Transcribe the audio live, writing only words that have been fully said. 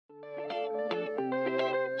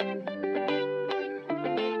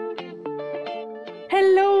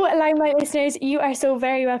Hi, my listeners. You are so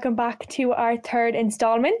very welcome back to our third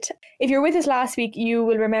installment. If you're with us last week, you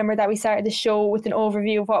will remember that we started the show with an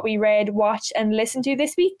overview of what we read, watched, and listened to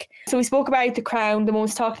this week. So we spoke about The Crown, the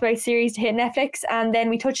most talked about series to hit Netflix, and then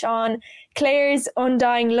we touched on Claire's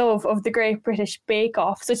undying love of the Great British Bake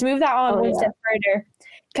Off. So to move that on one step further,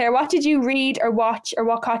 Claire, what did you read or watch, or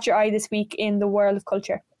what caught your eye this week in the world of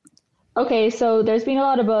culture? Okay, so there's been a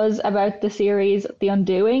lot of buzz about the series The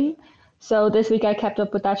Undoing. So this week I kept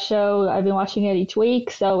up with that show. I've been watching it each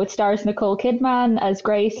week. So it stars Nicole Kidman as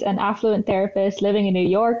Grace, an affluent therapist living in New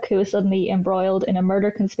York who is suddenly embroiled in a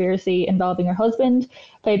murder conspiracy involving her husband,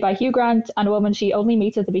 played by Hugh Grant, and a woman she only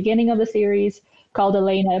meets at the beginning of the series called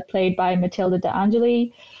Elena, played by Matilda De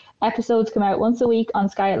Angeli. Episodes come out once a week on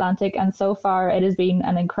Sky Atlantic, and so far it has been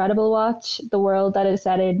an incredible watch. The world that it is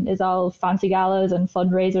set in is all fancy galas and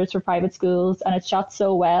fundraisers for private schools, and it's shot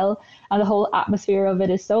so well, and the whole atmosphere of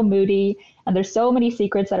it is so moody, and there's so many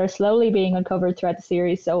secrets that are slowly being uncovered throughout the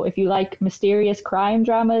series. So if you like mysterious crime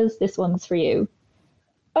dramas, this one's for you.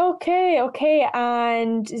 Okay.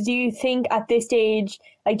 And do you think at this stage,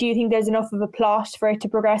 do you think there's enough of a plot for it to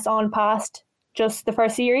progress on past just the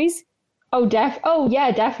first series? Oh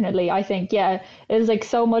yeah, definitely. I think, yeah, there's like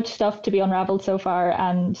so much stuff to be unraveled so far,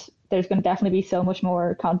 and there's going to definitely be so much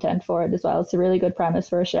more content for it as well. It's a really good premise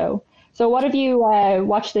for a show. So what have you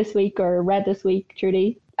watched this week or read this week,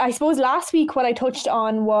 Trudy? I suppose last week what I touched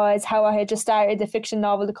on was how I had just started the fiction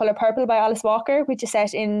novel The Colour Purple by Alice Walker, which is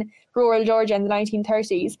set in rural Georgia in the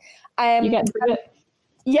 1930s. You getting through it?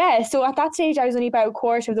 Yeah, so at that stage I was only about a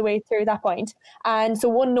quarter of the way through that point. And so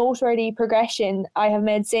one noteworthy progression I have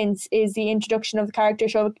made since is the introduction of the character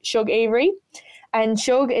Shug Avery. And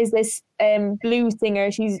Shug is this blues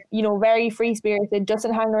singer. She's, very free-spirited,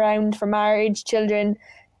 doesn't hang around for marriage, children,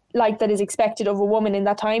 like that is expected of a woman in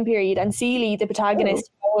that time period. And Celie, the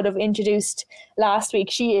protagonist I would have introduced last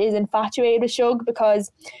week, she is infatuated with Shug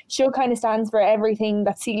because Shug kind of stands for everything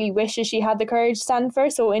that Celie wishes she had the courage to stand for.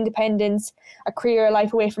 So independence, a career, a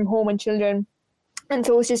life away from home and children. And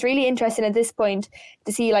so it's just really interesting at this point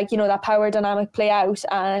to see that power dynamic play out.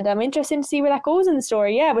 And I'm interested to see where that goes in the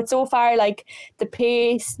story. Yeah, but so far the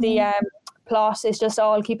pace, the plot is just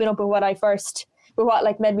all keeping up with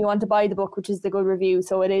what made me want to buy the book, which is the good review.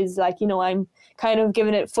 So it is I'm kind of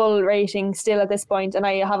giving it full rating still at this point, and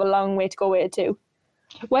I have a long way to go with it too.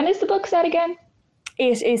 When is the book set again?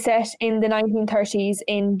 It is set in the 1930s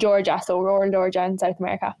in Georgia, so rural Georgia in South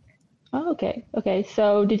America. Oh, okay.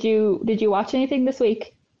 So did you watch anything this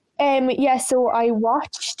week? Yeah, so I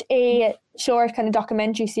watched a short kind of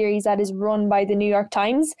documentary series that is run by the New York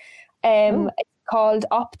Times. It's called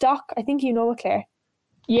Op Doc. I think you know it, Claire.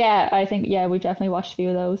 Yeah, I think, we've definitely watched a few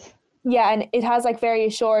of those. Yeah, and it has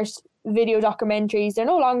various short video documentaries. They're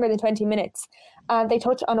no longer than 20 minutes. And they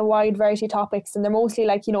touch on a wide variety of topics, and they're mostly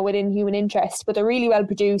within human interest, but they're really well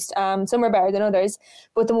produced. Some are better than others.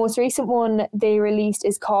 But the most recent one they released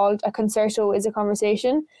is called A Concerto is a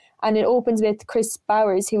Conversation. And it opens with Chris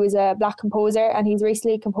Bowers, who is a Black composer, and he's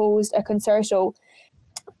recently composed a concerto.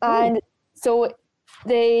 And so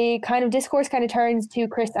the kind of discourse kind of turns to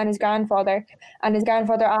Chris and his grandfather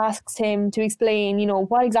asks him to explain,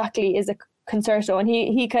 what exactly is a concerto, and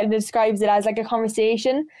he kind of describes it as a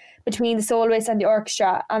conversation between the soloist and the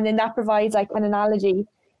orchestra, and then that provides an analogy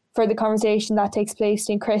for the conversation that takes place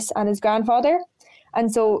between Chris and his grandfather.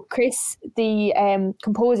 And so Chris, the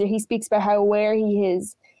composer, he speaks about how aware he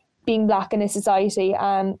is being Black in his society,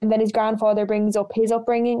 and then his grandfather brings up his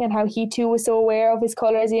upbringing and how he too was so aware of his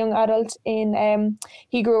colour as a young adult.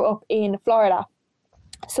 He grew up in Florida,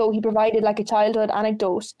 so he provided a childhood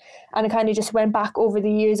anecdote, and it kind of just went back over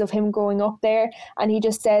the years of him growing up there. And he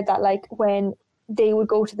just said that when they would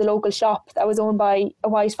go to the local shop that was owned by a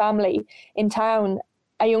white family in town,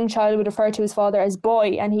 a young child would refer to his father as boy,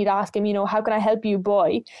 and he'd ask him, how can I help you,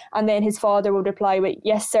 boy? And then his father would reply with,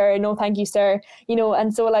 yes, sir, no, thank you, sir.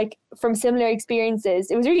 And so from similar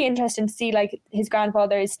experiences, it was really interesting to see his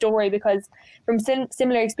grandfather's story, because from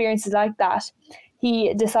similar experiences like that,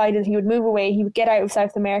 he decided he would move away, he would get out of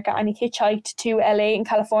South America, and he hitchhiked to LA in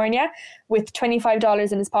California with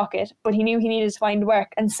 $25 in his pocket, but he knew he needed to find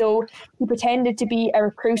work. And so he pretended to be a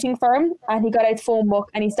recruiting firm, and he got out the phone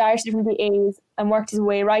book and he started from the A's and worked his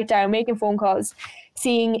way right down, making phone calls,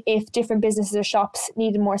 seeing if different businesses or shops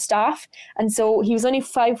needed more staff. And so he was only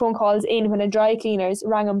 5 phone calls in when a dry cleaners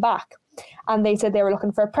rang him back, and they said they were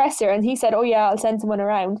looking for a presser, and he said, oh yeah, I'll send someone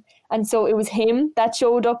around. And so it was him that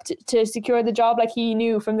showed up to secure the job. He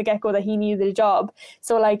knew from the get-go that he needed a job.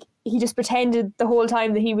 So he just pretended the whole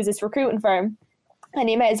time that he was this recruiting firm. And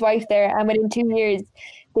he met his wife there, and within 2 years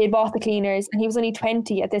they bought the cleaners, and he was only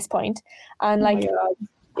 20 at this point. And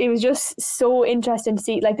it was just so interesting to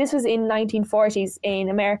see. Like, this was in 1940s in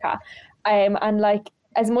America, and like,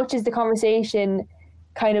 as much as the conversation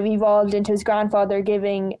kind of evolved into his grandfather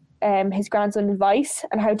giving his grandson advice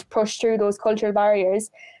and how to push through those cultural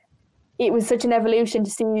barriers, it was such an evolution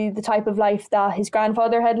to see the type of life that his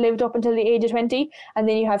grandfather had lived up until the age of 20. And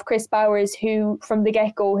then you have Chris Bowers, who from the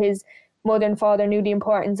get-go, his mother and father knew the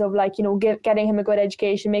importance of, like, you know, getting him a good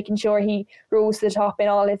education, making sure he rose to the top in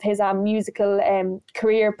all of his musical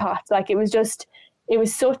career path. Like, it was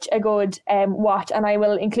such a good watch, and I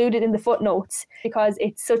will include it in the footnotes because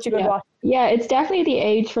it's such a good watch. Yeah, it's definitely the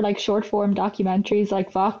age for like short form documentaries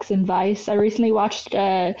like Vox and Vice. I recently watched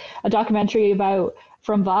a documentary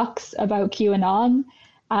from Vox about QAnon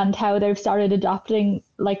and how they've started adopting,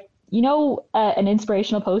 like, you know, an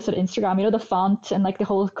inspirational post on Instagram, you know, the font and like the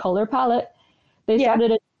whole color palette. They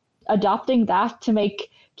started adopting that to make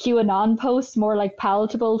QAnon posts more like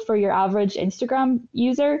palatable for your average Instagram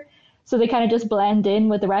user. So they kind of just blend in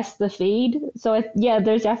with the rest of the feed. So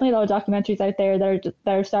there's definitely a lot of documentaries out there that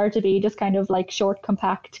are started to be just kind of like short,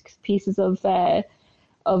 compact pieces of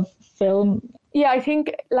film. Yeah, I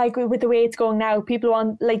think like with the way it's going now, people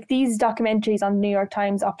want like these documentaries on the New York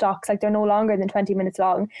Times Up Docs, like they're no longer than 20 minutes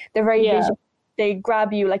long. They're very visual. They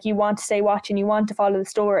grab you, like you want to stay watching, you want to follow the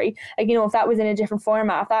story. Like, you know, if that was in a different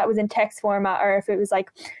format, if that was in text format, or if it was like,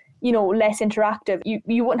 you know, less interactive,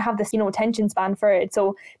 you wouldn't have this, you know, attention span for it.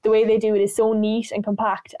 So the way they do it is so neat and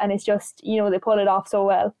compact, and it's just, you know, they pull it off so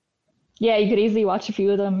well. Yeah, you could easily watch a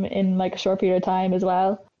few of them in like a short period of time as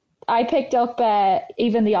well. I picked up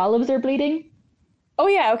Even the Olives Are Bleeding. Oh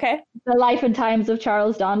yeah, okay. The Life and Times of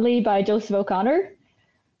Charles Donnelly by Joseph O'Connor.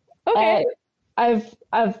 Okay. I've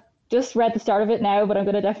just read the start of it now, but I'm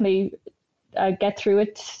going to definitely get through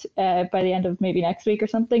it by the end of maybe next week or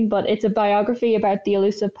something. But it's a biography about the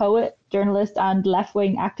elusive poet, journalist, and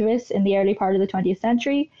left-wing activist in the early part of the 20th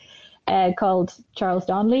century. Called Charles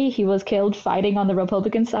Donnelly. He was killed fighting on the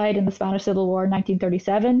Republican side in the Spanish Civil War in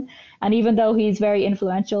 1937. And even though he's very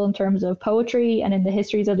influential in terms of poetry and in the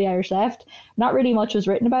histories of the Irish left, not really much was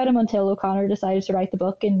written about him until O'Connor decided to write the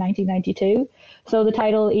book in 1992. So the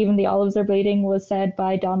title, Even the Olives Are Bleeding, was said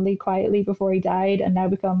by Donnelly quietly before he died, and now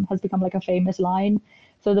has become like a famous line.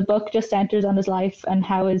 So the book just centers on his life and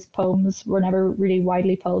how his poems were never really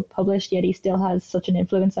widely published, yet he still has such an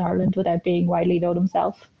influence in Ireland without being widely known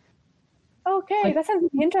himself. Okay, that sounds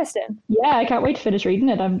really interesting. Yeah, I can't wait to finish reading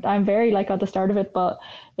it. I'm very like at the start of it, but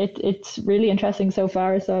it's really interesting so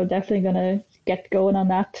far. So definitely gonna get going on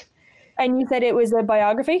that. And you said it was a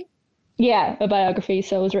biography? Yeah, a biography.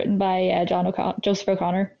 So it was written by Joseph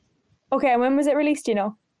O'Connor. Okay, and when was it released? Do you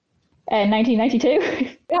know? 1992.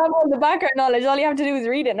 You have all the background knowledge. All you have to do is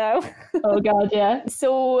read it now. Oh God, yeah.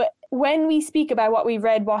 So when we speak about what we've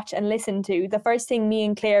read, watched, and listened to, the first thing me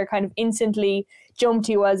and Claire kind of instantly jumped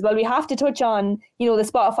to was, well, we have to touch on, you know, the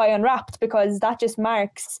Spotify Unwrapped, because that just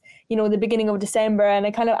marks, you know, the beginning of December, and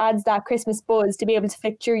it kind of adds that Christmas buzz to be able to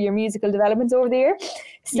flick through your musical developments over the year.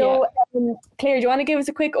 So, Claire, do you want to give us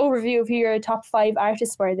a quick overview of who your top 5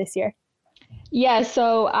 artists were this year? Yeah,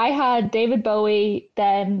 so I had David Bowie,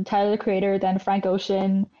 then Tyler, the Creator, then Frank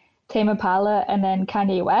Ocean, Tame Impala, and then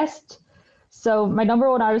Kanye West. So my number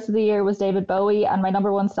 1 artist of the year was David Bowie, and my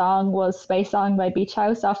number 1 song was Space Song by Beach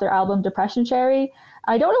House off their album Depression Cherry.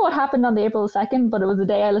 I don't know what happened on the April 2nd, but it was the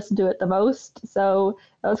day I listened to it the most. So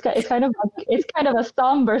it's kind of a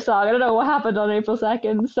somber song. I don't know what happened on April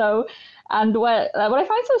 2nd. So, and what I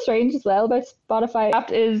find so strange as well about Spotify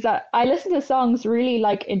Wrapped is that I listened to songs really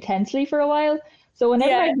like intensely for a while. So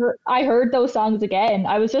whenever I heard those songs again,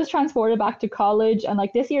 I was just transported back to college, and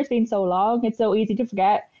like this year's been so long, it's so easy to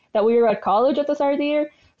forget that we were at college at the start of the year.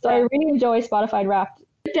 So I really enjoy Spotify Wrapped.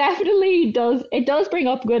 It definitely does. It does bring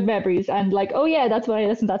up good memories, and like, oh yeah, that's when I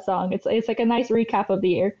listened to that song. It's like a nice recap of the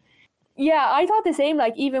year. Yeah, I thought the same.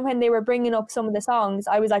 Like, even when they were bringing up some of the songs,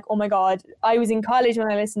 I was like, oh my God, I was in college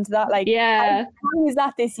when I listened to that. Like, yeah, how was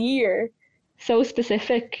that this year? So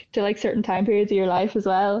specific to like certain time periods of your life as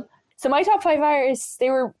well. So my top 5 artists,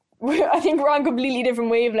 I think we're on completely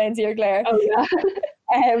different wavelengths here, Claire. Oh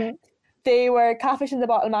yeah. They were Catfish and the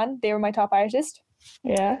Bottle Man. They were my top artist.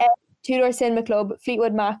 Yeah. Two Door Cinema Club,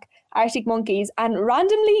 Fleetwood Mac, Arctic Monkeys, and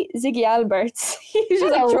randomly Ziggy Alberts. He was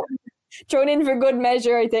just like thrown in for good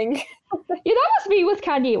measure, I think. Yeah, that must be with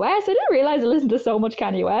Kanye West. I didn't realize I listened to so much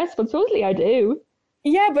Kanye West, but supposedly I do.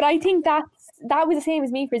 Yeah, but I think that was the same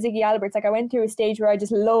as me for Ziggy Alberts. Like, I went through a stage where I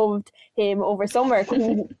just loved him over summer.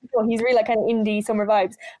 He's really like kind of indie summer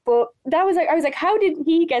vibes. But that was like, I was like, how did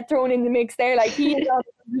he get thrown in the mix there? Like, he is on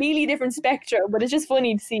a completely different spectrum, but it's just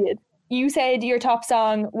funny to see it. You said your top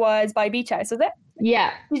song was by Beach House, was it?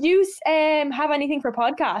 Yeah. Did you have anything for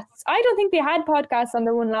podcasts? I don't think they had podcasts on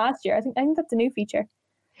their one last year. I think that's a new feature.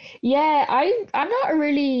 Yeah, I'm not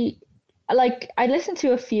really like I listen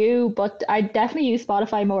to a few, but I definitely use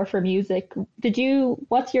Spotify more for music.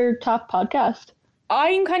 What's your top podcast?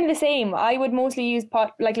 I'm kind of the same. I would mostly use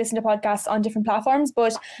listen to podcasts on different platforms,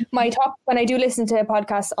 but my top when I do listen to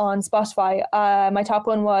podcasts on Spotify, my top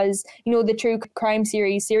one was the true crime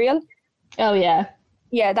series Serial. Oh yeah.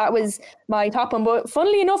 Yeah, that was my top one. But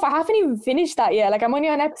funnily enough, I haven't even finished that yet. Like I'm only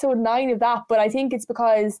on episode 9 of that, but I think it's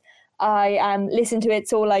because I listen to it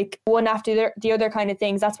so like one after the other kind of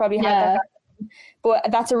things. That's probably how Yeah.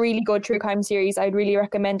 But that's a really good true crime series. I'd really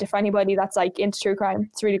recommend it for anybody that's like into true crime.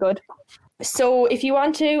 It's really good. So if you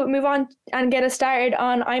want to move on and get us started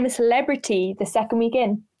on I'm a Celebrity, the second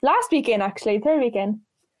weekend, last weekend actually, third weekend.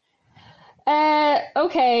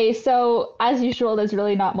 Okay, so as usual, there's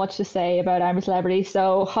really not much to say about I'm a Celebrity.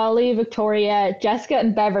 So Holly, Victoria, Jessica,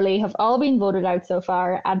 and Beverly have all been voted out so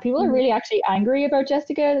far, and people are really actually angry about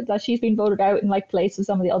Jessica that she's been voted out in like place with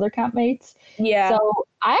some of the other campmates. Yeah. So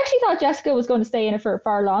I actually thought Jessica was going to stay in it for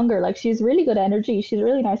far longer. Like she's really good energy. She's a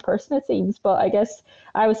really nice person, it seems. But I guess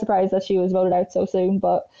I was surprised that she was voted out so soon.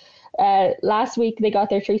 But last week they got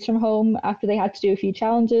their treats from home after they had to do a few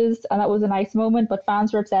challenges, and that was a nice moment. But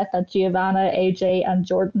fans were upset that Giovanna, AJ, and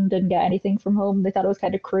Jordan didn't get anything from home. They thought it was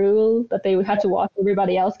kind of cruel that they had to watch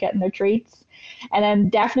everybody else getting their treats. And then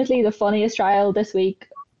definitely the funniest trial this week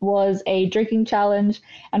was a drinking challenge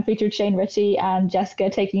and featured Shane Ritchie and Jessica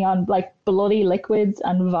taking on like bloody liquids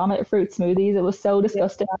and vomit fruit smoothies. It was so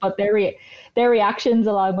disgusting, but their reactions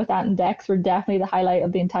along with Ant and Dex were definitely the highlight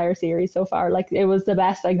of the entire series so far. Like it was the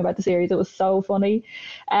best thing about the series. It was so funny.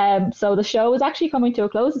 So the show is actually coming to a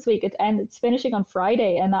close this week, and it's finishing on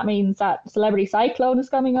Friday, and that means that Celebrity Cyclone is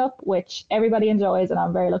coming up, which everybody enjoys, and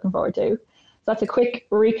I'm very looking forward to. So that's a quick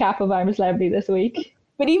recap of I'm a Celebrity this week.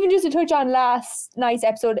 But even just to touch on last night's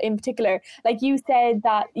episode in particular, like you said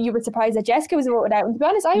that you were surprised that Jessica was voted out. And to be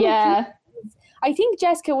honest, I think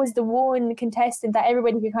Jessica was the one contestant that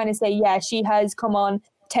everybody could kind of say, yeah, she has come on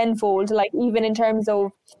tenfold, like even in terms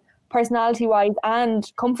of personality-wise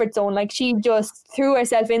and comfort zone. Like she just threw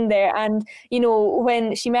herself in there. And,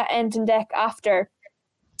 when she met Ant and Dec after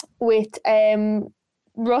with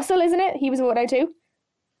Russell, isn't it? He was voted out too.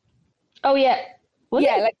 Oh, yeah.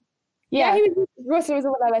 Russell was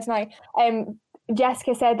the one last night.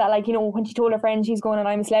 Jessica said that, like, when she told her friend she's going on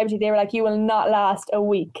I'm a Celebrity, they were like, you will not last a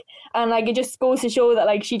week. And like it just goes to show that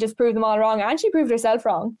like she just proved them all wrong, and she proved herself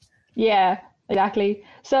wrong. Yeah, exactly.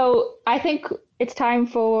 So I think it's time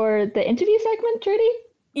for the interview segment, Trudy.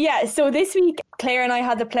 Yeah, so this week, Claire and I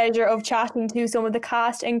had the pleasure of chatting to some of the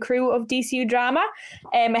cast and crew of DCU Drama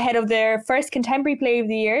ahead of their first contemporary play of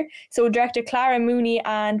the year. So director Clara Mooney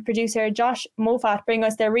and producer Josh Moffat bring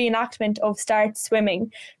us their reenactment of Start Swimming,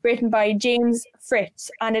 written by James Fritz,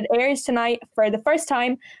 and it airs tonight for the first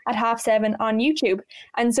time at 7:30 on YouTube.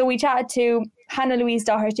 And so we chatted to Hannah Louise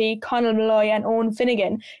Doherty, Conal Malloy and Owen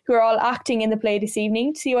Finnegan, who are all acting in the play this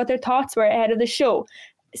evening, to see what their thoughts were ahead of the show.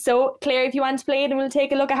 So, Claire, if you want to play it, and we'll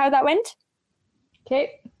take a look at how that went.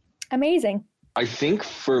 Okay. Amazing. I think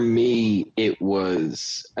for me, it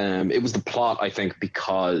was the plot, I think,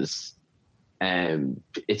 because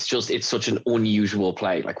it's such an unusual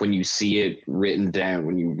play. Like when you see it written down,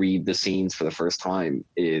 when you read the scenes for the first time,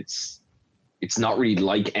 it's not really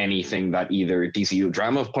like anything that either DCU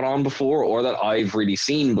Drama have put on before or that I've really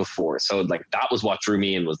seen before. So like that was what drew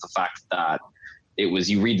me in, was the fact that it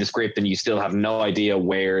was, you read the script and you still have no idea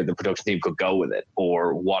where the production team could go with it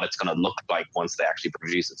or what it's going to look like once they actually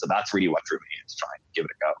produce it. So that's really what drew me in, to try and give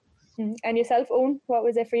it a go. And yourself, Owen, what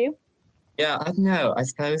was it for you? Yeah, I don't know. I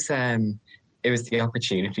suppose it was the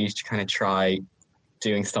opportunity to kind of try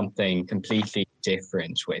doing something completely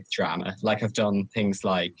different with drama. Like I've done things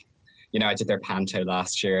like, I did their panto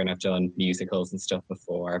last year and I've done musicals and stuff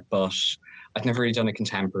before, but I've never really done a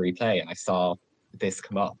contemporary play, and I saw this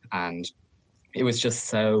come up and it was just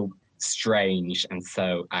so strange and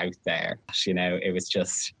so out there. It was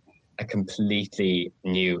just a completely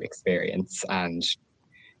new experience. And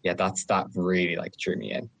yeah, that really like drew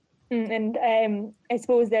me in. And I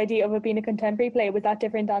suppose the idea of it being a contemporary play, was that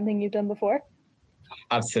different than anything you've done before?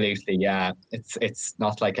 Absolutely, yeah. It's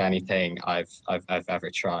not like anything I've ever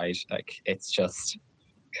tried. Like it's just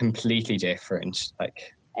completely different.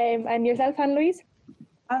 Like and yourself, Hannah Louise?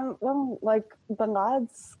 Well, like the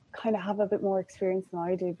lads kind of have a bit more experience than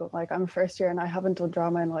I do, but like I'm first year and I haven't done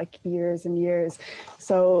drama in like years and years.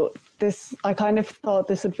 So I kind of thought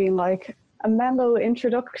this would be like a mellow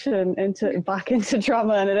introduction back into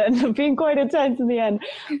drama, and it ended up being quite intense in the end.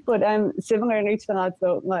 But similarly to the lads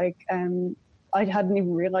though, like I hadn't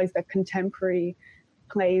even realized that contemporary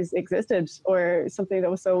plays existed or something that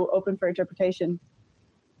was so open for interpretation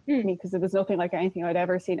to me, because it was nothing like anything I'd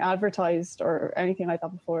ever seen advertised or anything like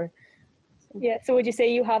that before. Yeah. So would you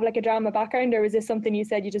say you have like a drama background, or was this something you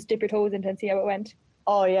said you just dip your toes into and see how it went?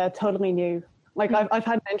 Oh yeah, totally new. Like I've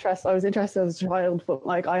had an interest. I was interested as a child, but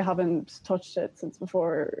like I haven't touched it since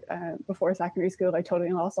before secondary school. I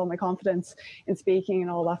totally lost all my confidence in speaking and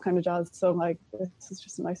all that kind of jazz. So like this is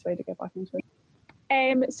just a nice way to get back into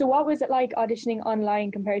it. So what was it like auditioning online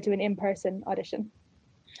compared to an in-person audition?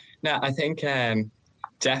 No, I think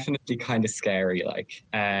definitely kind of scary, like,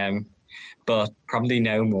 but probably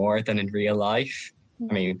no more than in real life.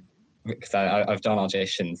 I mean, because I've done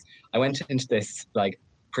auditions. I went into this like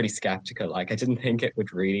pretty skeptical. Like I didn't think it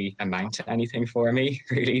would really amount to anything for me,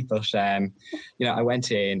 really. But you know, I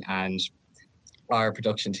went in and our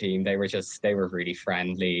production team, they were really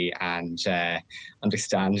friendly and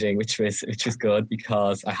understanding, which was good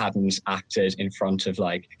because I hadn't acted in front of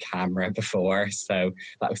like a camera before, so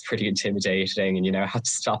that was pretty intimidating. And you know, I had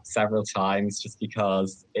to stop several times just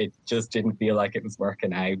because it just didn't feel like it was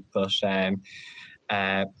working out. But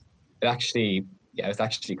it was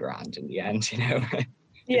actually grand in the end, you know.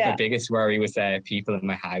 Yeah. My biggest worry was people in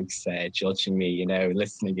my house judging me, you know,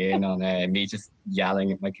 listening in on me just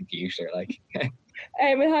yelling at my computer, like.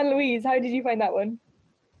 With Hannah Louise, how did you find that one?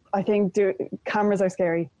 I think cameras are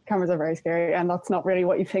scary. Cameras are very scary, and that's not really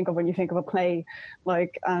what you think of when you think of a play.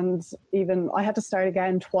 Like, and even I had to start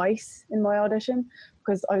again twice in my audition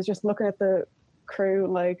because I was just looking at the crew,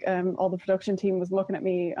 like all the production team was looking at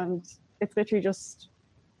me, and it's literally just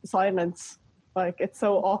silence. Like, it's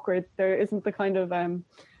so awkward. There isn't the kind of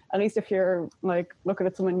at least if you're like looking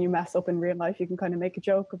at someone you mess up in real life, you can kind of make a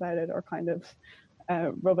joke about it or kind of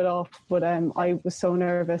rub it off. But I was so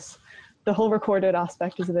nervous. The whole recorded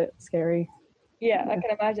aspect is a bit scary. Yeah, I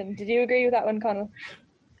can imagine. Did you agree with that one, Connell?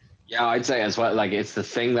 Yeah, I'd say as well. Like, it's the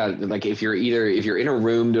thing that, like, if you're in a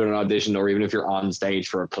room doing an audition, or even if you're on stage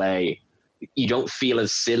for a play, you don't feel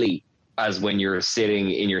as silly as when you're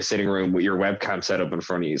sitting in your sitting room with your webcam set up in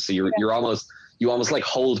front of you. So you almost like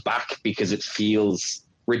hold back because it feels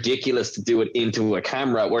ridiculous to do it into a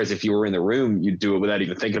camera. Whereas if you were in the room, you'd do it without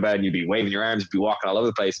even thinking about it. You'd be waving your arms, you'd be walking all over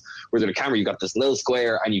the place. Whereas in a camera, you've got this little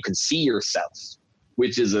square and you can see yourself,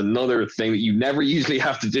 which is another thing that you never usually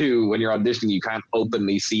have to do when you're auditioning. You can't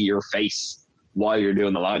openly see your face while you're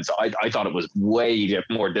doing the line. So I thought it was way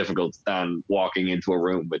more difficult than walking into a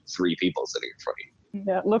room with 3 people sitting in front of you.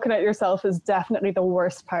 Yeah, looking at yourself is definitely the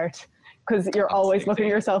worst part because you're always looking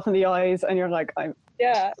at yourself in the eyes and you're like,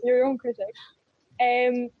 Yeah, you're your own critic.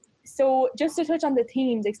 So just to touch on the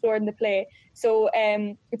themes explored in the play, so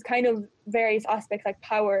it's kind of various aspects like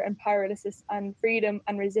power and powerlessness and freedom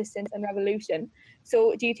and resistance and revolution.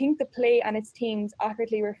 So do you think the play and its themes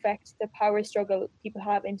accurately reflect the power struggle people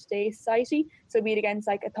have in today's society? So be it against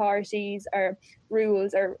like authorities or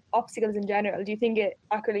rules or obstacles in general. Do you think it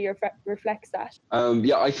accurately reflects that?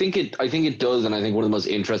 Yeah, I think it does, and I think one of the most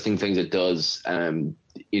interesting things it does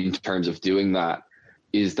in terms of doing that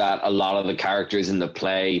is that a lot of the characters in the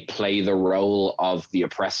play the role of the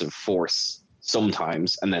oppressive force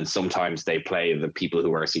sometimes, and then sometimes they play the people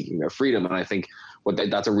who are seeking their freedom. And I think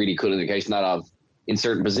that's a really cool indication that of in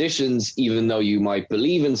certain positions, even though you might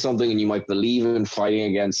believe in something and you might believe in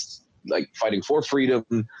fighting for freedom,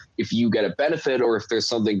 if you get a benefit or if there's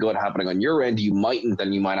something good happening on your end, you might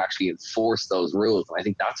actually enforce those rules. And I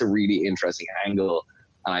think that's a really interesting angle.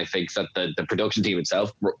 And I think that the production team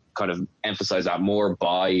itself kind of emphasized that more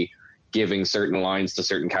by giving certain lines to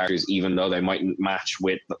certain characters, even though they mightn't match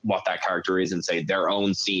with what that character is in, say, their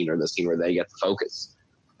own scene or the scene where they get the focus.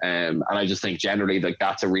 And I just think generally like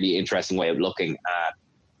that's a really interesting way of looking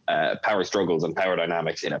at power struggles and power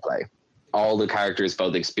dynamics in a play. All the characters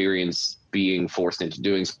both experience being forced into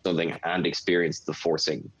doing something and experience the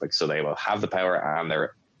forcing. Like, so they will have the power and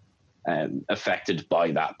they're affected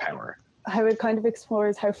by that power. How it kind of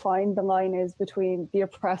explores how fine the line is between the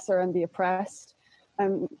oppressor and the oppressed.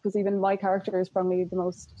 Because even my character is probably the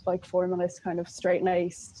most like formalist, kind of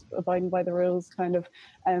straight-laced, abiding by the rules kind of.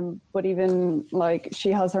 But even like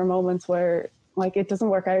she has her moments where like it doesn't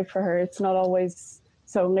work out for her. It's not always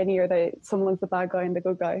so linear that someone's the bad guy and the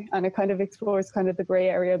good guy. And it kind of explores kind of the grey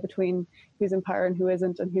area between who's in power and who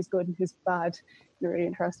isn't, and who's good and who's bad in a really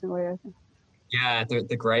interesting way, I think. Yeah,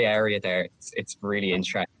 the grey area there, it's really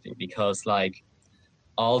interesting because like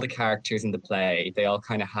all the characters in the play, they all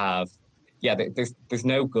kind of have, there's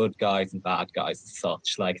no good guys and bad guys as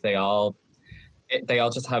such. Like they all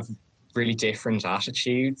just have really different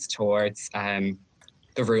attitudes towards the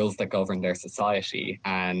rules that govern their society.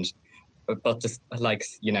 And but just like,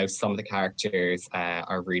 you know, some of the characters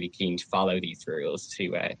are really keen to follow these rules,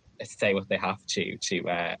 to say what they have to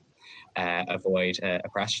avoid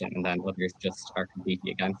oppression, and then others just are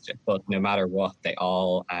completely against it. But no matter what, they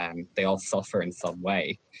all suffer in some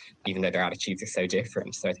way, even though their attitudes are so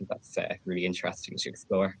different. So I think that's really interesting to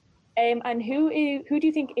explore. And who do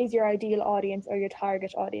you think is your ideal audience or your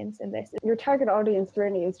target audience in this? Your target audience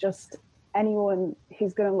really is just anyone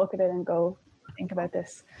who's going to look at it and go, think about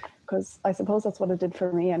this. Because I suppose that's what it did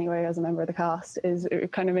for me anyway, as a member of the cast, is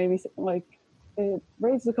it kind of made me like, it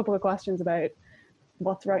raises a couple of questions about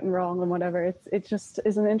what's right and wrong and whatever. It just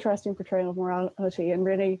is an interesting portrayal of morality. And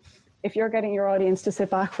really, if you're getting your audience to sit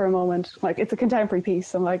back for a moment, like, it's a contemporary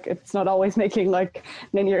piece, and like, it's not always making like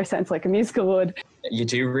linear sense like a musical would. You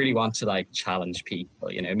do really want to like challenge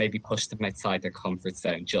people, you know, maybe push them outside their comfort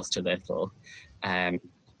zone just a little.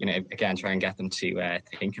 You know, again, try and get them to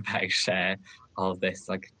think about all of this,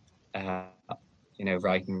 like, you know,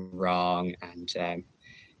 right and wrong, and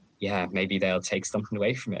yeah, maybe they'll take something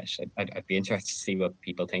away from it. I'd be interested to see what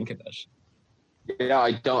people think of it. Yeah,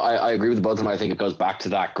 I agree with both of them. I think it goes back to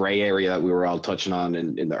that gray area that we were all touching on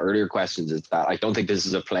in the earlier questions, is that I don't think this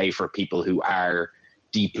is a play for people who are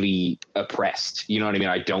deeply oppressed. You know what I mean?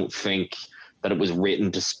 I don't think that it was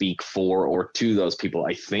written to speak for or to those people.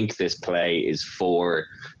 I think this play is for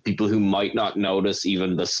people who might not notice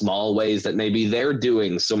even the small ways that maybe they're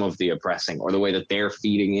doing some of the oppressing, or the way that they're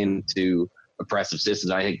feeding into oppressive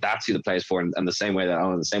systems. I think that's who the play is for. And the same way that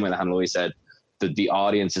Hannah Louise said, the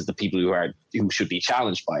audience is the people who should be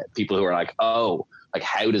challenged by it. People who are like, oh, like,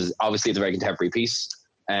 how does, obviously it's a very contemporary piece,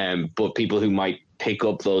 but people who might pick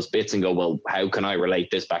up those bits and go, well, how can I relate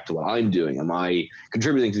this back to what I'm doing? Am I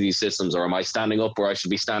contributing to these systems, or am I standing up where I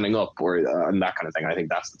should be standing up, or and that kind of thing? I think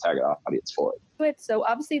that's the target audience for it. So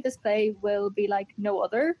obviously this play will be like no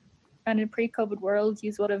other, and in pre-COVID world,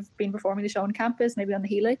 you would have been performing the show on campus, maybe on the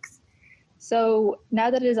Helix. So now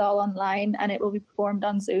that it is all online and it will be performed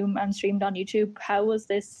on Zoom and streamed on YouTube, how was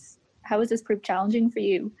this proved challenging for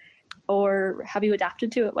you, or have you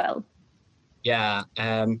adapted to it well? Yeah,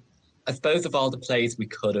 I suppose of all the plays we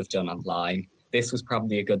could have done online, this was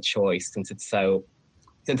probably a good choice, since it's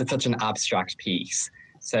such an abstract piece.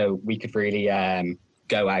 So we could really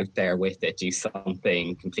go out there with it, do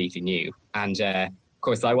something completely new. And of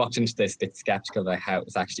course, I walked into this a bit skeptical about how it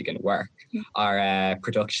was actually going to work. Our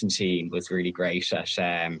production team was really great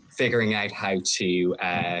at figuring out how to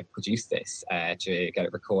produce this, to get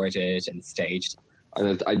it recorded and staged.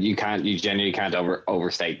 You genuinely can't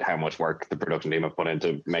overstate how much work the production team have put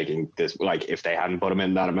into making this. Like, if they hadn't put them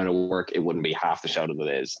in that amount of work, it wouldn't be half the show that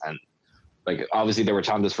it is. And like, obviously there were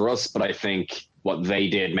challenges for us, but I think what they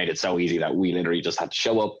did made it so easy that we literally just had to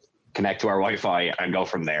show up, connect to our Wi-Fi, and go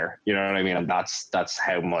from there. You know what I mean? And that's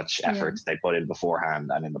how much effort they put in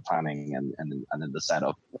beforehand, and in the planning and in the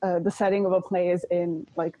setup. The setting of a play is in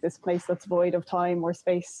like this place that's void of time or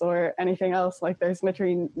space or anything else. Like, there's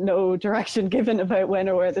literally no direction given about when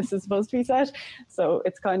or where this is supposed to be set. So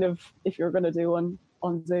it's kind of, if you're going to do one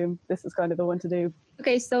on Zoom, this is kind of the one to do.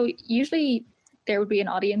 Okay, so usually there would be an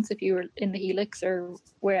audience if you were in the Helix or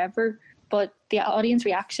wherever, but the audience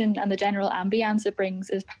reaction and the general ambience it brings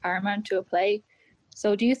is paramount to a play.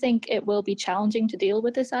 So do you think it will be challenging to deal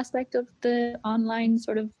with this aspect of the online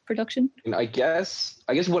sort of production? I guess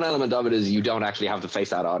one element of it is you don't actually have to face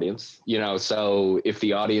that audience, you know, so if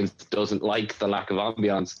the audience doesn't like the lack of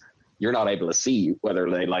ambience, you're not able to see whether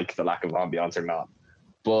they like the lack of ambience or not.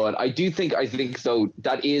 But I think though,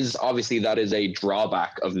 that is a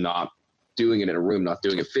drawback of not doing it in a room, not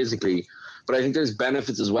doing it physically. But I think there's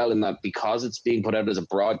benefits as well in that, because it's being put out as a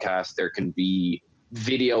broadcast, there can be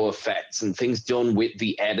video effects and things done with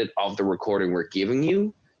the edit of the recording we're giving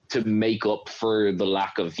you to make up for the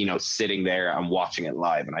lack of, you know, sitting there and watching it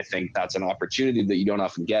live. And I think that's an opportunity that you don't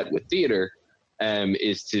often get with theater,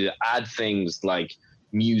 is to add things like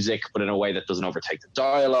music, but in a way that doesn't overtake the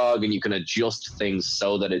dialogue, and you can adjust things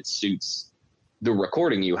so that it suits the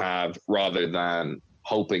recording you have, rather than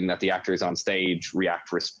hoping that the actors on stage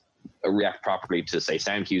react properly to, say,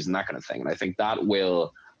 sound cues and that kind of thing. And I think that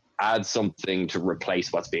will add something to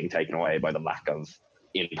replace what's being taken away by the lack of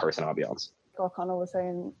in-person ambiance. What Conor was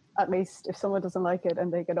saying, at least if someone doesn't like it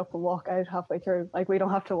and they get up and walk out halfway through, like, we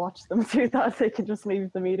don't have to watch them do that. They can just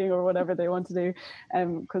leave the meeting or whatever they want to do,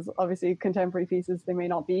 because obviously contemporary pieces, they may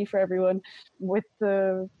not be for everyone. With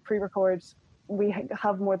the pre-record, we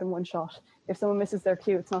have more than one shot. If someone misses their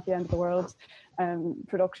cue, it's not the end of the world.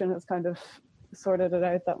 Production has kind of sorted it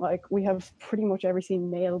out that, like, we have pretty much every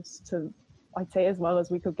scene nailed to, I'd say, as well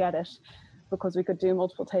as we could get it, because we could do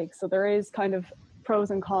multiple takes. So there is kind of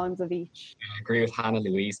pros and cons of each. I agree with Hannah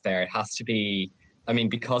Louise there. It has to be I mean,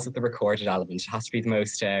 because of the recorded element, it has to be the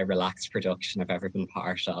most relaxed production I've ever been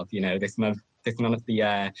part of. You know, there's none of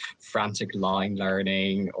the frantic line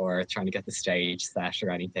learning or trying to get the stage set or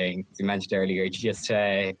anything. As you mentioned earlier, you just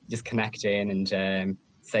connect in and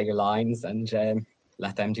say your lines and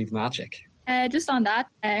let them do the magic. Just on that,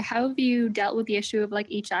 how have you dealt with the issue of like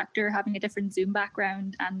each actor having a different Zoom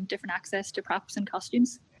background and different access to props and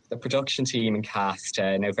costumes? The production team and cast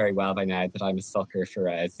know very well by now that I'm a sucker for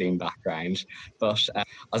a Zoom background, but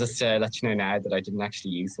I'll just let you know now that I didn't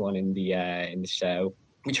actually use one in the show.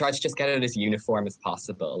 We tried to just get it as uniform as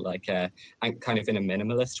possible, like and kind of in a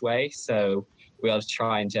minimalist way. So we all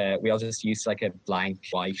just use like a blank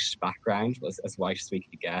white background, as white as we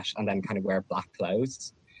could get, and then kind of wear black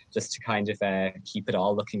clothes, just to kind of keep it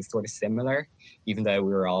all looking sort of similar, even though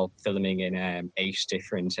we were all filming in 8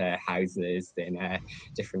 different houses in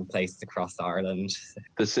different places across Ireland.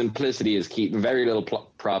 The simplicity is key. Very little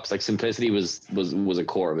props. Like simplicity was a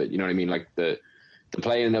core of it. You know what I mean? Like the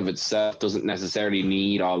play in of itself doesn't necessarily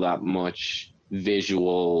need all that much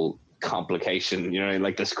visual complication. You know,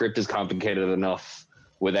 like the script is complicated enough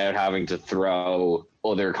without having to throw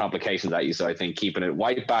other complications at you. So I think keeping it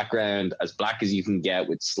white background, as black as you can get,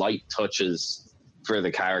 with slight touches for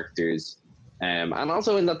the characters. And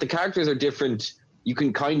also in that the characters are different, you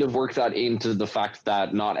can kind of work that into the fact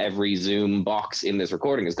that not every Zoom box in this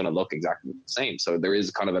recording is going to look exactly the same. So there is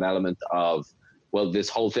kind of an element of, well, this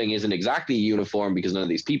whole thing isn't exactly uniform because none of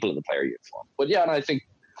these people in the play are uniform. But yeah, and I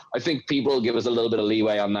think people give us a little bit of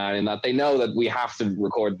leeway on that, in that they know that we have to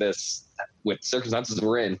record this with circumstances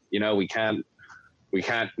we're in. You know, we can't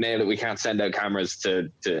nail it. We can't send out cameras to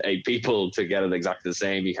 8 people to get it exactly the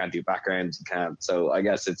same. You can't do backgrounds. You can't. So I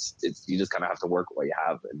guess it's you just kind of have to work with what you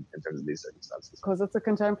have in terms of these circumstances. Because it's a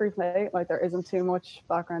contemporary play, like there isn't too much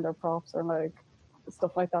background or props or like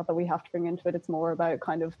stuff like that we have to bring into it. It's more about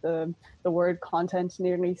kind of the word content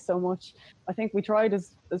nearly so much. I think we tried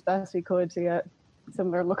as best we could to get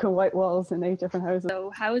similar looking white walls in 8 different houses.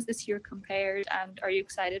 So how is this year compared, and are you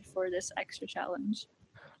excited for this extra challenge?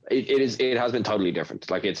 It has been totally different.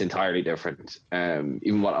 Like, it's entirely different.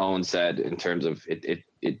 Even what Owen said in terms of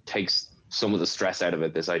it takes some of the stress out of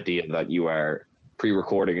it, this idea that you are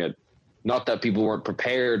pre-recording it. Not that people weren't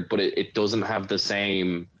prepared, but it doesn't have the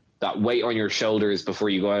same, that weight on your shoulders before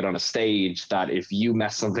you go out on a stage, that if you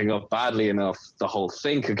mess something up badly enough, the whole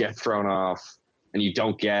thing could get thrown off and you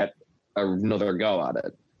don't get another go at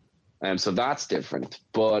it. And so that's different.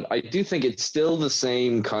 But I do think it's still the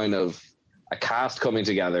same kind of a cast coming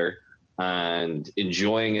together and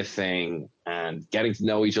enjoying a thing and getting to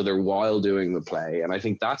know each other while doing the play. And I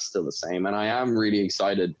think that's still the same. And I am really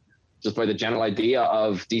excited just by the general idea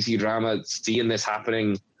of DCU Drama seeing this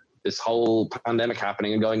happening, this whole pandemic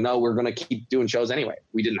happening, and going, no, we're going to keep doing shows anyway.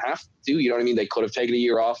 We didn't have to, you know what I mean? They could have taken a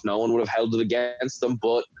year off. No one would have held it against them,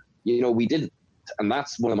 but we didn't. And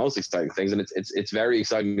that's one of the most exciting things. And it's very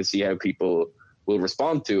exciting to see how people will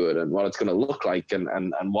respond to it and what it's going to look like and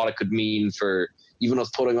what it could mean for even us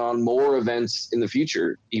putting on more events in the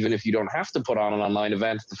future. Even if you don't have to put on an online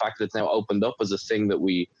event, the fact that it's now opened up as a thing that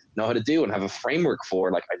we know how to do and have a framework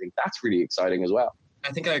for, like, I think that's really exciting as well.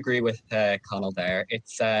 I think I agree with Conal there.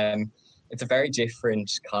 It's a very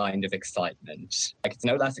different kind of excitement. Like, it's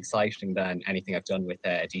no less exciting than anything I've done with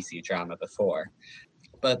DCU Drama before.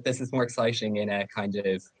 But this is more exciting in a kind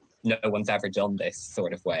of no one's ever done this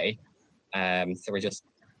sort of way. So we're just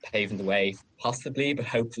paving the way, possibly, but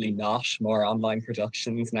hopefully not, more online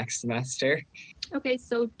productions next semester. Okay,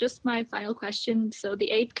 so just my final question. So the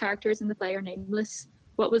 8 characters in the play are nameless.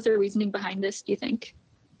 What was their reasoning behind this, do you think?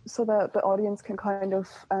 So that the audience can kind of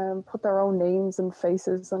put their own names and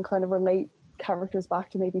faces and kind of relate characters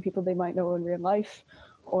back to maybe people they might know in real life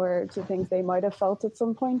or to things they might have felt at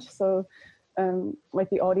some point. So like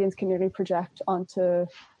the audience can really project onto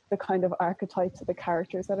the kind of archetypes of the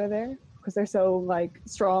characters that are there, because they're so like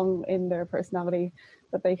strong in their personality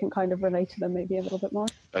that they can kind of relate to them maybe a little bit more.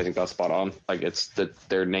 I think that's spot on. Like, it's that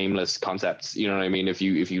they're nameless concepts. You know what I mean? If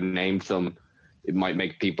you named them, it might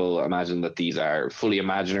make people imagine that these are fully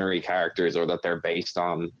imaginary characters or that they're based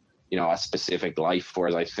on, a specific life.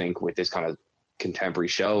 Whereas I think with this kind of contemporary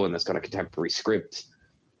show and this kind of contemporary script,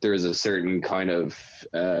 there is a certain kind of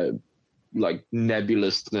like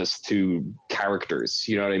nebulousness to characters.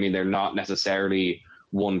 You know what I mean? They're not necessarily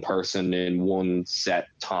one person in one set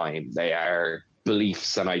time. They are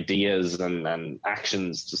beliefs and ideas and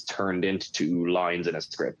actions just turned into lines in a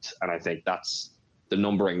script. And I think that's the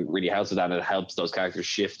numbering really helps with that. It helps those characters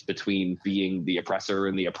shift between being the oppressor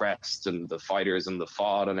and the oppressed and the fighters and the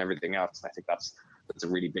fought and everything else. And I think that's a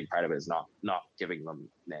really big part of it, is not giving them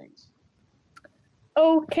names.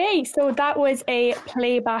 Okay, so that was a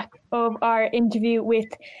playback of our interview with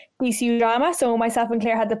DCU Drama. So myself and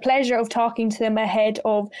Claire had the pleasure of talking to them ahead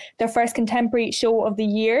of their first contemporary show of the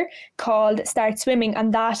year called Start Swimming,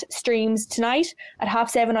 and that streams tonight at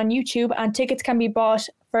 7:30 on YouTube, and tickets can be bought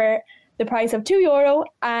for the price of €2,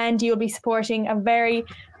 and you'll be supporting a very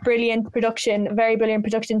brilliant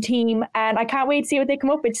production team, and I can't wait to see what they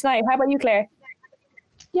come up with tonight. How about you, Claire?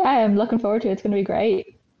 Yeah, I'm looking forward to it. It's going to be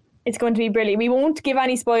great. It's going to be brilliant. We won't give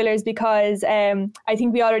any spoilers because I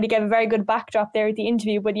think we already gave a very good backdrop there at the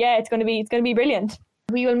interview. But yeah, it's going to be brilliant.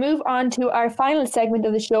 We will move on to our final segment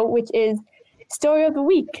of the show, which is Story of the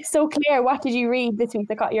Week. So Claire, what did you read this week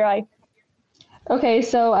that caught your eye? Okay,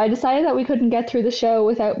 so I decided that we couldn't get through the show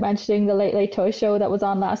without mentioning the Late Late Toy Show that was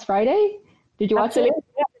on last Friday. Did you watch it?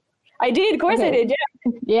 Yeah. I did, of course I did,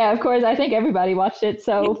 yeah. Yeah, of course. I think everybody watched it.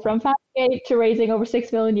 So from Family to raising over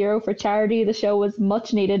 €6 million for charity, the show was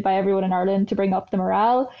much needed by everyone in Ireland to bring up the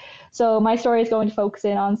morale. So my story is going to focus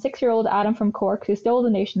in on 6-year-old Adam from Cork, who stole the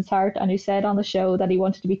nation's heart and who said on the show that he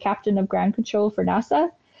wanted to be captain of ground control for NASA.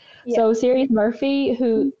 Yeah. So Sirius Murphy,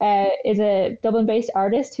 who is a Dublin-based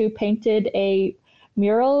artist who painted a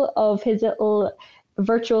mural of his little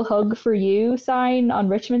virtual hug for you sign on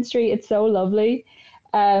Richmond Street. It's so lovely.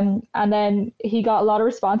 And then he got a lot of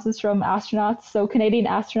responses from astronauts. So Canadian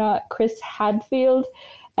astronaut Chris Hadfield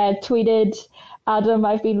tweeted, Adam,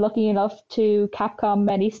 I've been lucky enough to Capcom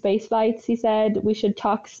many space flights. He said, we should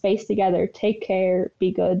talk space together. Take care.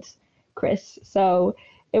 Be good, Chris. So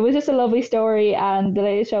it was just a lovely story, and the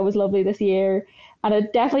latest show was lovely this year. And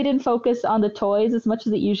it definitely didn't focus on the toys as much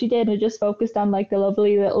as it usually did. It just focused on like the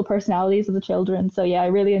lovely little personalities of the children. So yeah, I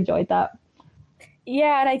really enjoyed that.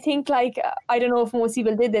 Yeah, and I think I don't know if most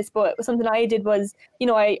people did this, but something I did was,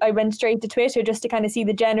 I went straight to Twitter just to kind of see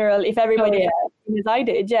the general, if everybody felt as I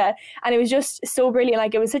did, yeah. And it was just so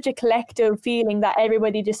brilliant. It was such a collective feeling that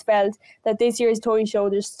everybody just felt that this year's toy show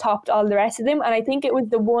just topped all the rest of them. And I think it was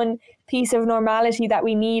the one piece of normality that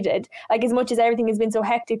we needed. As much as everything has been so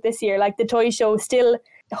hectic this year, the toy show still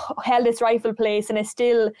held its rightful place, and it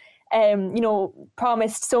still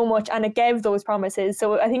promised so much, and it gave those promises.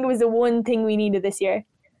 So I think it was the one thing we needed this year.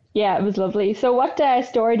 Yeah, it was lovely. So what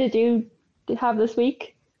story did you have this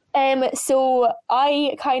week? So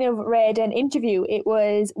I kind of read an interview. It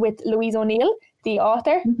was with Louise O'Neill, the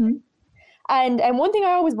author. Mm-hmm. And one thing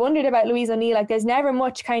I always wondered about Louise O'Neill, there's never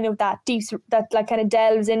much kind of that deep, that kind of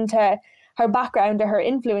delves into her background or her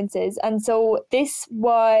influences. And so this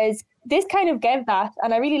kind of gave that,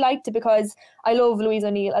 and I really liked it because I love Louise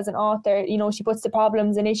O'Neill as an author. She puts the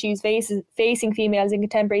problems and issues facing females in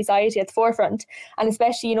contemporary society at the forefront, and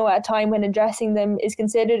especially at a time when addressing them is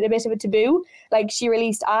considered a bit of a taboo. She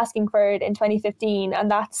released Asking for It in 2015,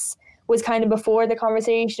 and was kind of before the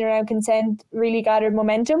conversation around consent really gathered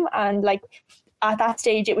momentum, and at that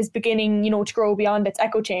stage it was beginning to grow beyond its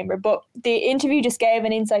echo chamber. But the interview just gave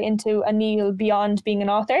an insight into O'Neill beyond being an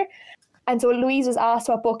author. And so Louise was asked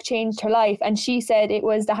what book changed her life, and she said it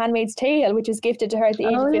was The Handmaid's Tale, which was gifted to her at the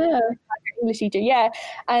age of 15. Her English teacher, yeah.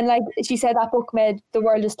 And she said that book made the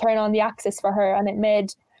world just turn on the axis for her, and it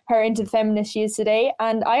made her into the feminist she is today.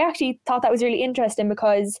 And I actually thought that was really interesting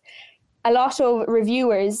because a lot of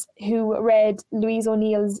reviewers who read Louise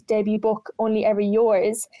O'Neill's debut book, Only Ever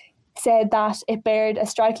Yours, said that it bared a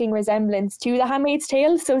striking resemblance to The Handmaid's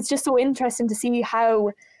Tale. So it's just so interesting to see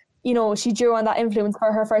how she drew on that influence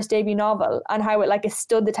for her first debut novel, and how it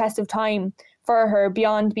stood the test of time for her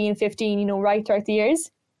beyond being 15, right throughout the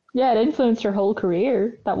years. Yeah, it influenced her whole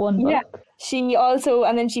career, that one book. Yeah. She also,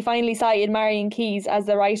 and then she finally cited Marian Keyes as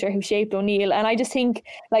the writer who shaped O'Neill. And I just think,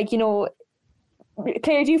 Claire,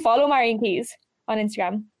 do you follow Marian Keyes on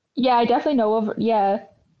Instagram? Yeah, I definitely know of her, yeah.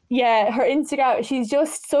 Yeah, her Instagram, she's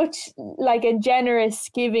just such a generous,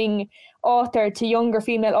 giving author to younger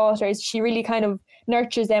female authors. She really kind of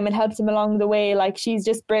nurtures them and helps them along the way. She's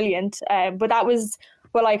just brilliant. But that was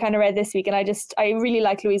what I kind of read this week, and I really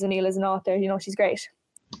like Louise O'Neill as an author. She's great.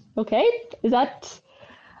 Okay, is that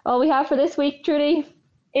all we have for this week, Trudy?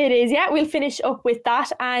 It is, yeah. We'll finish up with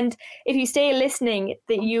that, and if you stay listening,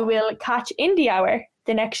 that you will catch Indie Hour,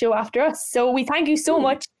 the next show after us. So we thank you so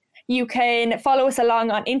much. You can follow us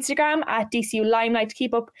along on Instagram at DCU Limelight to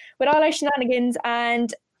keep up with all our shenanigans,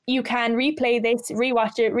 and you can replay this,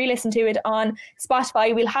 rewatch it, re-listen to it on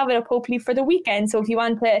Spotify. We'll have it up hopefully for the weekend. So if you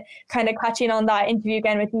want to kind of catch in on that interview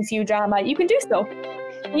again with DCU Drama, you can do so.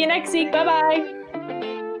 See you next week.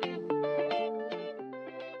 Bye-bye.